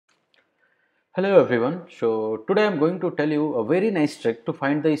Hello everyone. So today I am going to tell you a very nice trick to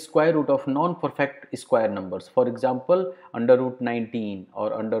find the square root of non-perfect square numbers. For example, under root 19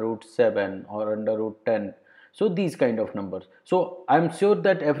 or under root 7 or under root 10. So these kind of numbers. So I am sure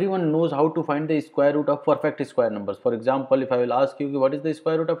that everyone knows how to find the square root of perfect square numbers. For example, if I will ask you what is the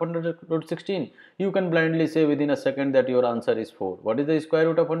square root of under root 16, you can blindly say within a second that your answer is 4. What is the square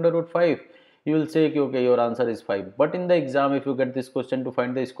root of under root 5? You will say okay, your answer is 5. But in the exam, if you get this question to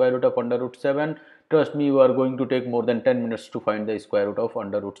find the square root of under root 7, trust me, you are going to take more than 10 minutes to find the square root of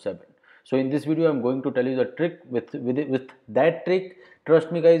under root 7. So in this video I am going to tell you the trick. With that trick,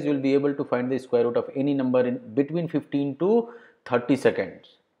 trust me guys, you will be able to find the square root of any number in between 15 to 30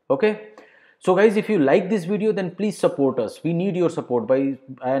 seconds. Okay, so guys, if you like this video, then please support us. We need your support.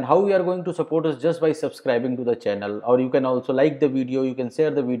 And how we are going to support us? Just by subscribing to the channel, or you can also like the video, you can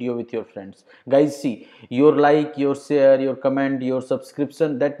share the video with your friends. Guys, see, your like, your share, your comment, your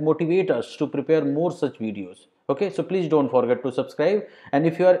subscription, that motivate us to prepare more such videos. Okay, so please don't forget to subscribe. And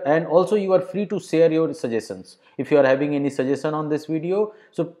if you are, and also you are free to share your suggestions. If you are having any suggestion on this video,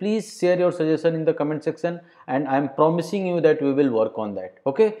 so please share your suggestion in the comment section, and I am promising you that we will work on that.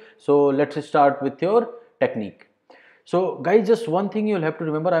 Okay, so let's start with your technique. So guys, just one thing you will have to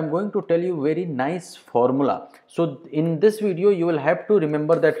remember. I'm going to tell you very nice formula. So in this video you will have to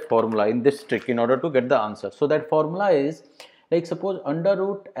remember that formula in this trick in order to get the answer. So that formula is, like, suppose under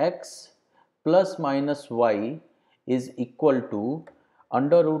root x plus minus y is equal to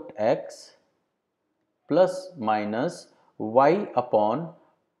under root x plus minus y upon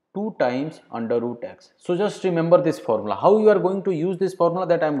 2 times under root x. So just remember this formula. How you are going to use this formula,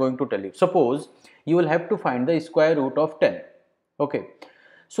 that I am going to tell you. Suppose you will have to find the square root of 10. Okay,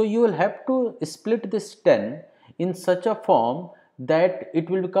 so you will have to split this 10 in such a form that it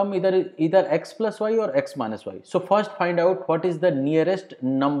will become either x plus y or x minus y. So first find out what is the nearest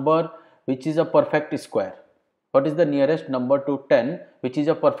number which is a perfect square. What is the nearest number to 10 which is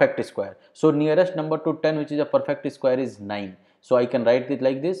a perfect square? So nearest number to 10 which is a perfect square is 9. So I can write it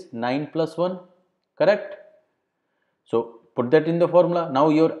like this: 9 plus 1, correct? So put that in the formula. Now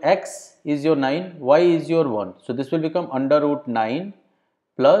your x is your 9, y is your 1. So this will become under root 9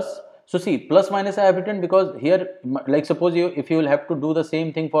 plus, so see, plus minus I have written because here, like, suppose if you will have to do the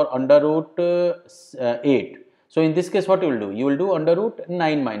same thing for under root 8. So in this case what you will do? You will do under root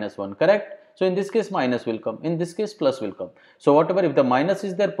 9 minus 1, correct? So in this case minus will come, in this case plus will come. So whatever, if the minus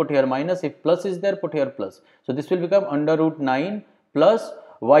is there, put here minus, if plus is there, put here plus. So this will become under root 9 plus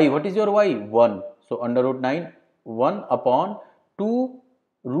y. What is your y? 1. So under root 9, 1 upon 2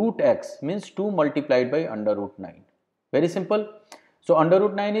 root x, means 2 multiplied by under root 9. Very simple. So under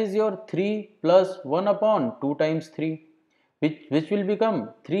root 9 is your 3 plus 1 upon 2 times 3, which will become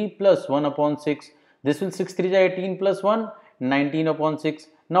 3 plus 1 upon 6. This will 6 3 is 18 plus 1, 19 upon 6.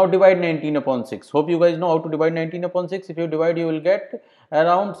 Now divide 19 upon 6. Hope you guys know how to divide 19 upon 6. If you divide, you will get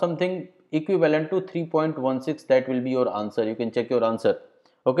around something equivalent to 3.16. That will be your answer. You can check your answer.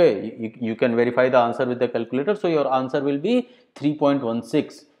 Okay, you can verify the answer with the calculator. So your answer will be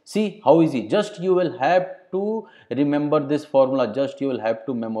 3.16. See how easy. Just you will have to remember this formula. Just you will have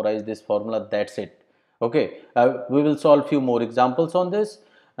to memorize this formula. That's it. Okay, we will solve few more examples on this.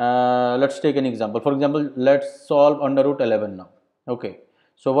 Let's take an example. For example, let's solve under root 11 now. Okay,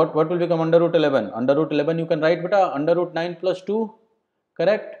 so what will become under root 11? Under root 11 you can write beta under root 9 plus 2,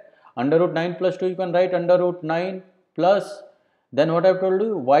 correct? Under root 9 plus 2 you can write under root 9 plus, then what I have told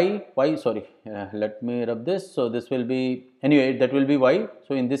you, y, sorry, let me rub this. So this will be, anyway, that will be y.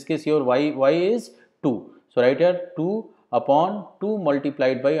 So in this case your y is 2. So right here 2 upon 2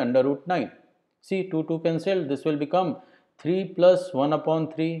 multiplied by under root 9. See, 2 cancel. This will become 3 plus 1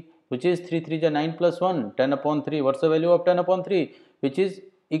 upon 3, which is 3 3 is 9 plus 1, 10 upon 3. What's the value of 10 upon 3? Which is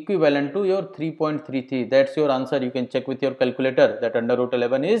equivalent to your 3.33. That's your answer. You can check with your calculator that under root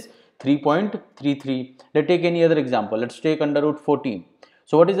 11 is 3.33. Let's take any other example. Let's take under root 14.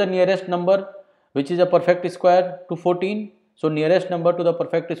 So what is the nearest number which is a perfect square to 14? So nearest number to the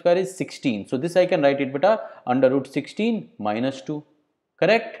perfect square is 16. So this I can write it beta under root 16 minus 2,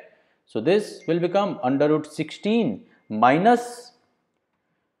 correct? So this will become under root 16 minus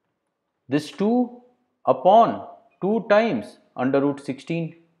this 2 upon 2 times under root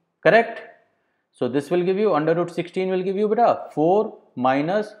 16, correct? So this will give you, under root 16 will give you beta 4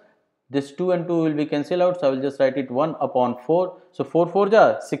 minus this 2 and 2 will be cancelled out. So I will just write it 1 upon 4. So 4 4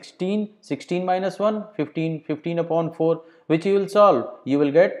 ja 16, 16 minus 1, 15, 15 upon 4, which you will solve. You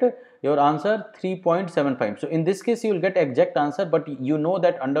will get your answer 3.75. So in this case you will get exact answer, but you know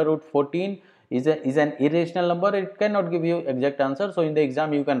that under root 14 is an irrational number, it cannot give you exact answer. So in the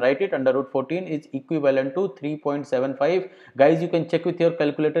exam you can write it under root 14 is equivalent to 3.75. Guys, you can check with your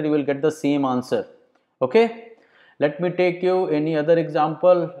calculator, you will get the same answer. Okay, let me take you any other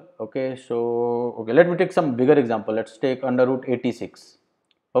example. Okay, so okay, let me take some bigger example. Let's take under root 86.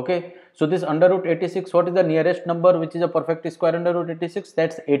 Okay, so this under root 86, what is the nearest number which is a perfect square under root 86?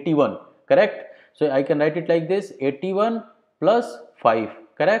 That's 81, correct? So I can write it like this, 81 plus 5,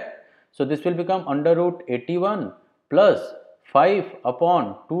 correct? So this will become under root 81 plus 5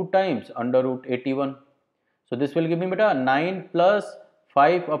 upon 2 times under root 81. So this will give me beta 9 plus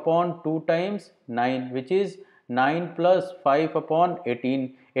 5 upon 2 times 9, which is 9 plus 5 upon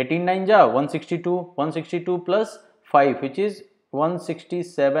 18. 18 9 ja 162. 162 plus 5, which is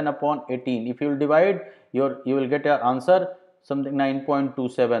 167 upon 18. If you will divide, you will get your answer something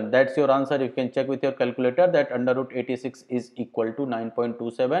 9.27. That's your answer. You can check with your calculator that under root 86 is equal to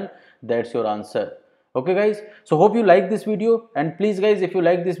 9.27. That's your answer. Okay guys, so hope you like this video, and please guys, if you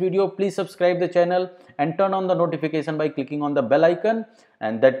like this video, please subscribe the channel and turn on the notification by clicking on the bell icon.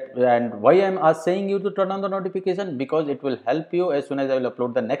 And why I am saying you to turn on the notification, because it will help you. As soon as I will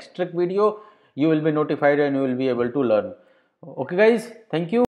upload the next trick video, you will be notified and you will be able to learn. Okay guys, thank you.